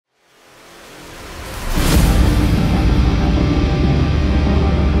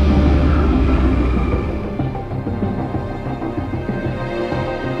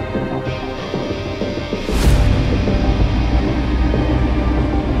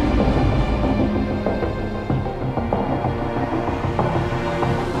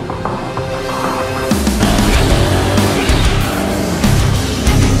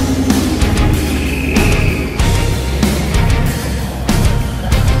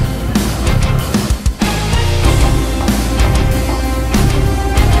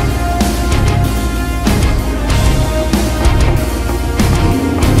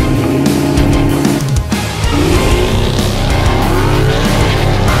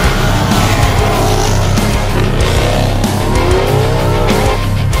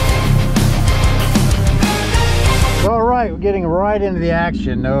right into the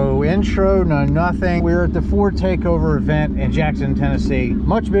action. No intro, no nothing. We're at the Ford Takeover event in Jackson, Tennessee.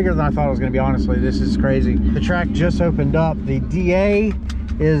 Much bigger than I thought it was going to be, honestly. This is crazy. The track just opened up. The DA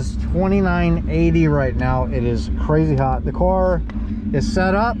is 2980 right now. It is crazy hot. The car is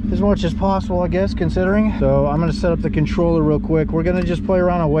set up as much as possible, I guess, considering. So I'm going to set up the controller real quick. We're going to just play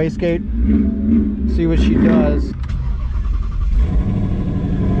around on wastegate, see what she does.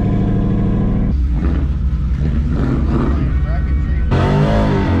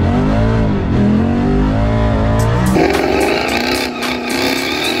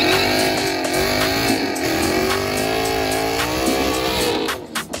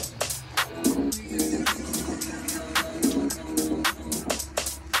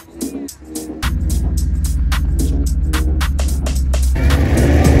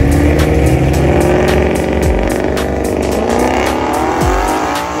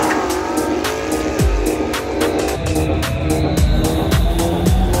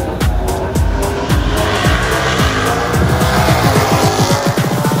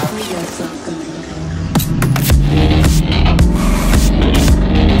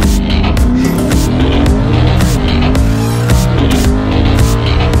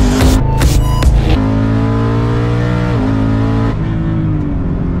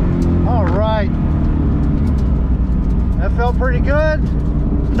 Pretty good.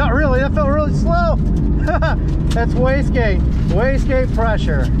 Not really, that felt really slow. That's wastegate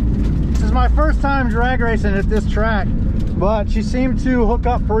pressure. This is my first time drag racing at this track, but she seemed to hook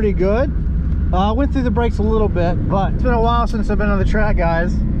up pretty good. Went through the brakes a little bit, but it's been a while since I've been on the track,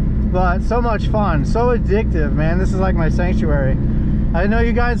 guys. But so much fun, so addictive, man. This is like my sanctuary. I know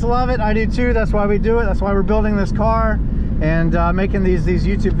you guys love it. I do too. That's why we do it. That's why we're building this car and making these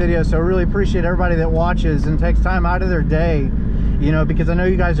YouTube videos. So I really appreciate everybody that watches and takes time out of their day, you know, because I know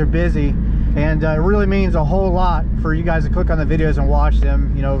you guys are busy, and it really means a whole lot for you guys to click on the videos and watch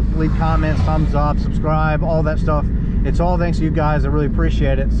them, you know, leave comments, thumbs up, subscribe, all that stuff. It's all thanks to you guys. I really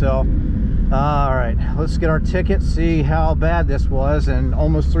appreciate it. So all right, let's get our ticket, see how bad this was, and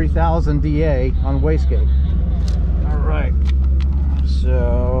almost 3,000 DA on wastegate. All right,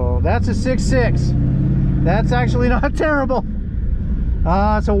 so that's a 6.6. That's actually not terrible.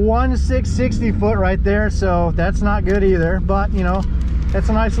 It's a 1.660 foot right there, so that's not good either, but you know, that's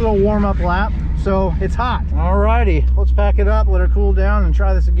a nice little warm-up lap. So it's hot. Alrighty, let's pack it up, let her cool down, and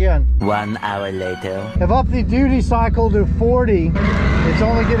try this again. 1 hour later. Have upped the duty cycle to 40. It's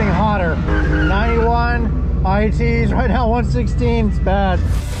only getting hotter. 91 IETs right now, 116. It's bad.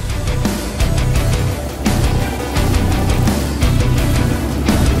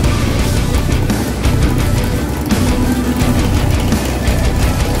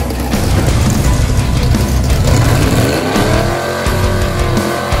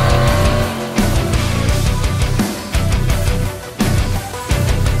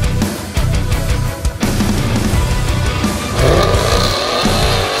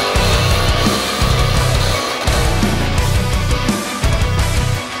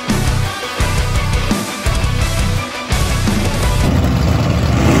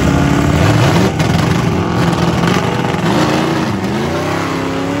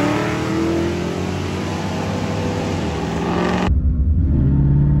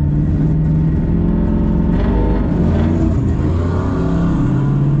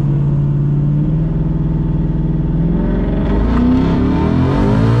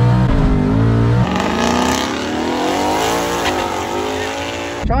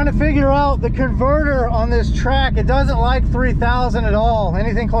 Trying to figure out the converter on this track. It doesn't like 3,000 at all,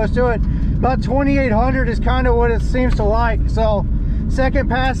 anything close to it. About 2,800 is kind of what it seems to like. So second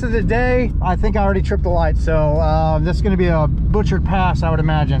pass of the day, I think I already tripped the light. So this is going to be a butchered pass, I would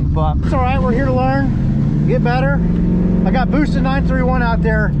imagine. But it's all right, we're here to learn, get better. I got Boosted 931 out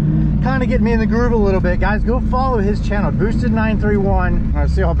there, kind of getting me in the groove a little bit. Guys, go follow his channel, Boosted 931. All right,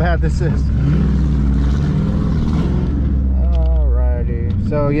 see how bad this is.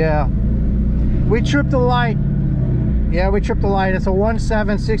 So yeah, we tripped the light. Yeah, we tripped the light. It's a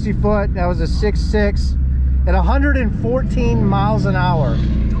 1.760 foot. That was a 6.6 at 114 miles an hour.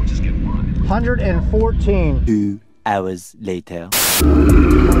 Don't just get one. 114. 2 hours later.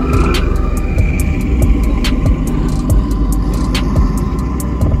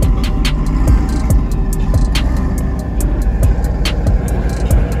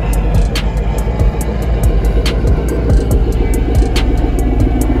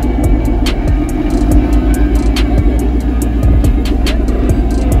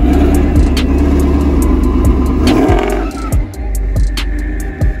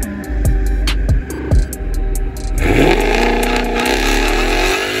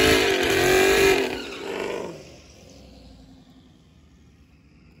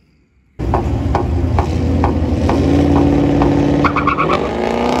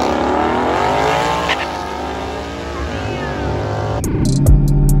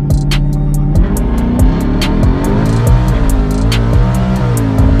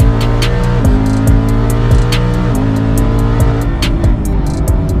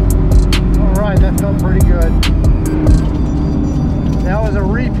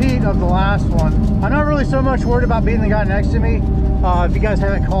 worried about beating the guy next to me. If you guys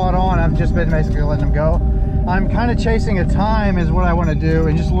haven't caught on, I've just been basically letting him go. I'm kind of chasing a time is what I want to do,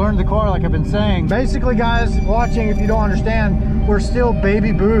 and just learn the car like I've been saying. Basically, guys watching, if you don't understand, we're still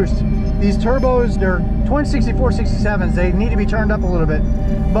baby boost. These turbos, they're twin 6467s. They need to be turned up a little bit,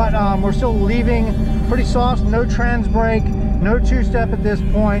 but we're still leaving pretty soft, no trans brake, no two-step at this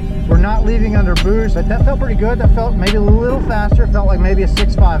point. We're not leaving under boost, but that felt pretty good. That felt maybe a little faster. Felt like maybe a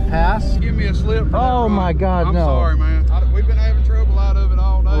 6.5 pass. Give me a slip. Oh my God, I'm no. sorry, man. We've been having trouble out of it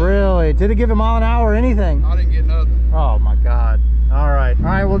all day. Really? Did it give a mile an hour or anything? I didn't get nothing. Oh my God. All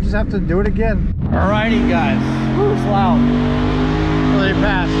right, we'll just have to do it again. All righty, guys. Ooh, it's loud. Really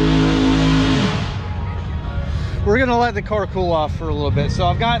fast. We're gonna let the car cool off for a little bit. So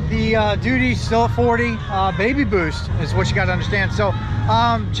I've got the duty still at 40. Baby boost is what you got to understand. So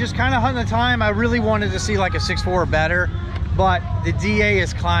just kind of hunting the time. I really wanted to see like a 6.4 or better, but the DA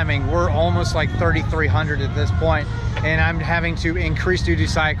is climbing. We're almost like 3,300 at this point, and I'm having to increase duty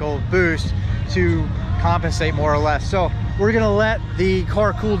cycle boost to compensate more or less. So we're gonna let the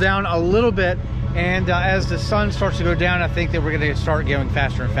car cool down a little bit, and as the sun starts to go down, I think that we're gonna start going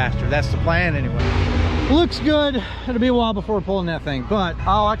faster and faster. That's the plan anyway. Looks good. It'll be a while before we're pulling that thing, but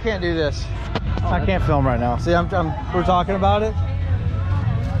oh, I can't do this. I can't film right now. See, we're talking about it.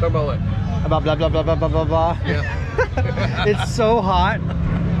 Talk about what? About blah blah blah blah blah blah blah. Yeah. It's so hot.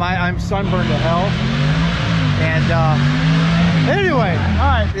 I'm sunburned to hell. And anyway, all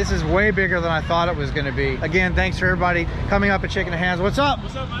right, this is way bigger than I thought it was going to be. Again, thanks for everybody coming up and shaking the hands. What's up?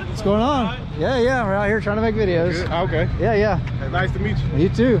 What's up, man? What's going on? Right. Yeah, we're out here trying to make videos. Good. Okay. Yeah. Nice to meet you. You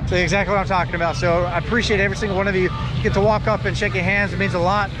too. So exactly what I'm talking about. So I appreciate every single one of you get to walk up and shake your hands. It means a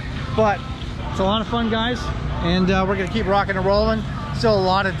lot. But it's a lot of fun, guys. And we're going to keep rocking and rolling. Still a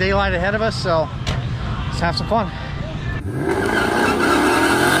lot of daylight ahead of us. So let's have some fun.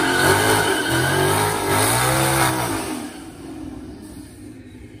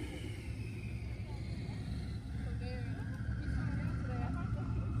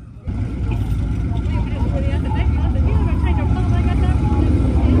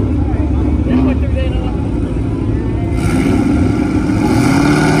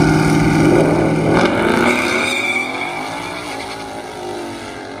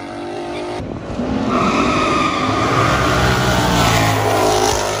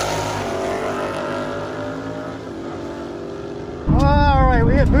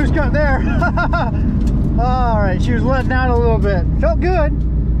 Boost cut there. All right, she was letting out a little bit. Felt good.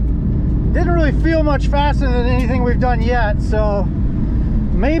 Didn't really feel much faster than anything we've done yet, so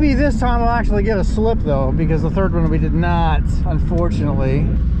maybe this time we'll actually get a slip though, because the third one we did not, unfortunately.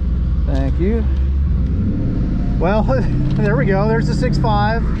 Thank you. Well, there we go. There's the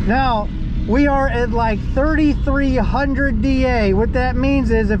 6.5. Now we are at like 3,300 DA. What that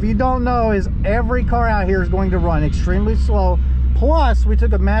means is, if you don't know, is every car out here is going to run extremely slow. Plus, we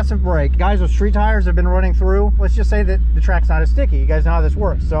took a massive break. Guys with street tires have been running through. Let's just say that the track's not as sticky. You guys know how this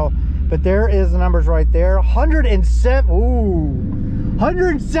works. So, but there is the numbers right there.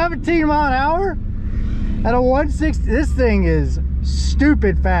 117 mile an hour at a 160. This thing is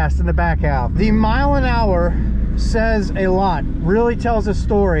stupid fast in the back half. The mile an hour says a lot. Really tells a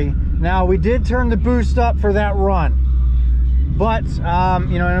story. Now, we did turn the boost up for that run, but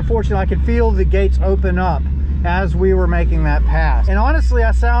you know, and unfortunately, I could feel the gates open up as we were making that pass. And honestly,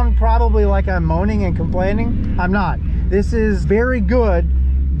 I sound probably like I'm moaning and complaining. I'm not. This is very good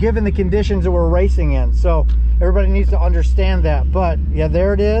given the conditions that we're racing in. So everybody needs to understand that. But yeah,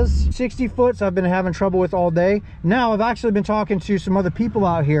 there it is. 60 foots I've been having trouble with all day. Now I've actually been talking to some other people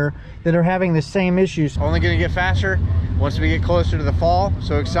out here that are having the same issues. Only gonna get faster once we get closer to the fall.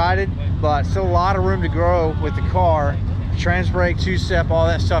 So excited, but still a lot of room to grow with the car. Trans brake, two-step, all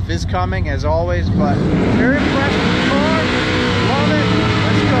that stuff is coming as always, but very impressed with the car. Love it.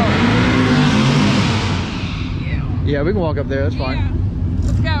 Let's go. Yeah, we can walk up there. That's fine.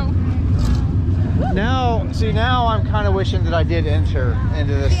 Let's go. Now, see, now I'm kind of wishing that I did enter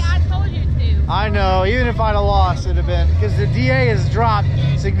into this. See, I told you to. I know. Even if I'd have lost, it'd have been, because the DA has dropped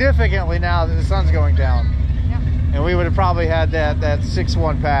significantly now that the sun's going down. Yeah. And we would have probably had that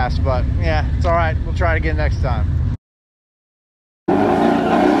 6-1 pass, but yeah, it's all right. We'll try it again next time.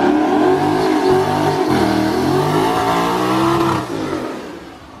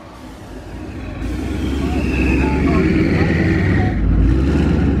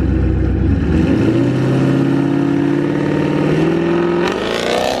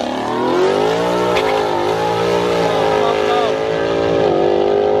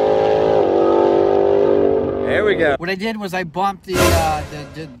 What I did was I bumped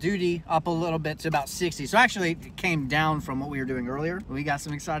the duty up a little bit to about 60. So actually it came down from what we were doing earlier. We got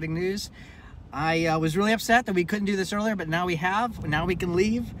some exciting news. I was really upset that we couldn't do this earlier, but now we have. Now we can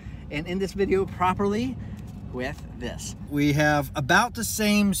leave and end this video properly with this. We have about the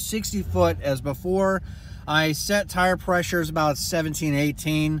same 60 foot as before. I set tire pressures about 17,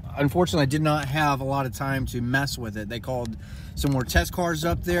 18. Unfortunately, I did not have a lot of time to mess with it. They called some more test cars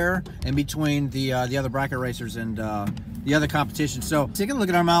up there in between the other bracket racers and the other competition. So taking a look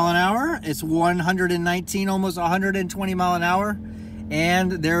at our mile an hour, it's 119, almost 120 mile an hour.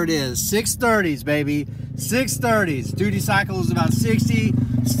 And there it is, 630s, baby, 630s. Duty cycle is about 60,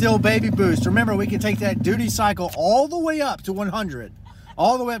 still baby boost. Remember, we can take that duty cycle all the way up to 100,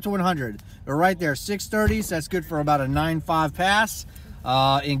 all the way up to 100. But right there, 630s, that's good for about a 9.5 pass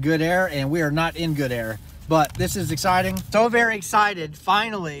in good air, and we are not in good air. But this is exciting. So very excited,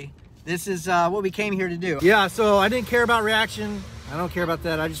 finally. This is what we came here to do. Yeah, so I didn't care about reaction. I don't care about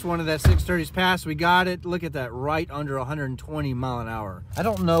that. I just wanted that 630s pass. We got it. Look at that, right under 120 mile an hour. I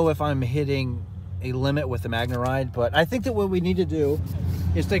don't know if I'm hitting a limit with the Magna Ride, but I think that what we need to do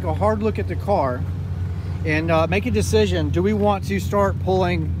is take a hard look at the car and make a decision. Do we want to start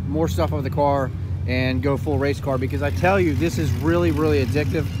pulling more stuff out of the car and go full race car? Because I tell you, this is really, really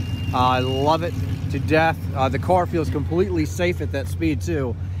addictive. I love it to death. The car feels completely safe at that speed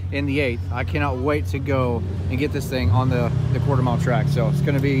too. In the 8th, I cannot wait to go and get this thing on the quarter-mile track. So it's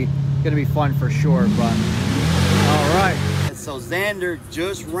gonna be fun for sure. But all right. So Xander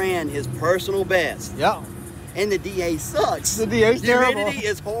just ran his personal best. Yeah. And the DA sucks. The DA's terrible. Humidity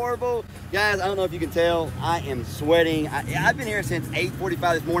is horrible. Guys, I don't know if you can tell, I am sweating. I've been here since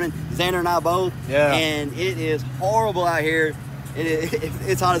 8:45 this morning, Xander and I both. Yeah. And it is horrible out here.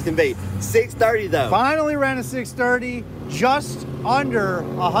 It's hot as can be. 630 though. Finally ran a 630, just under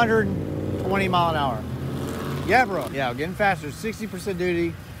 120 mile an hour. Yeah, bro. Yeah, getting faster. 60%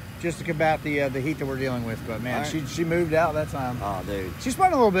 duty, just to combat the heat that we're dealing with. But man, right. she moved out that time. Oh, dude. She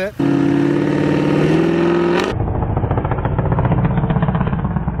spun a little bit.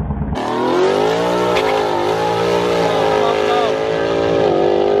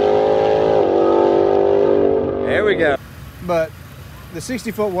 There we go. But the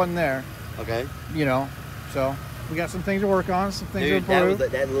 60 foot wasn't there, Okay. you know, so we got some things to work on, some things Dude, to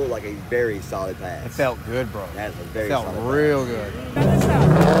improve. that looked like a very solid pass. It felt good, bro. That is a very Felt solid real good. Check this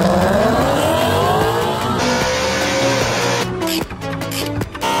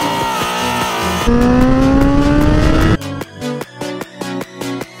out.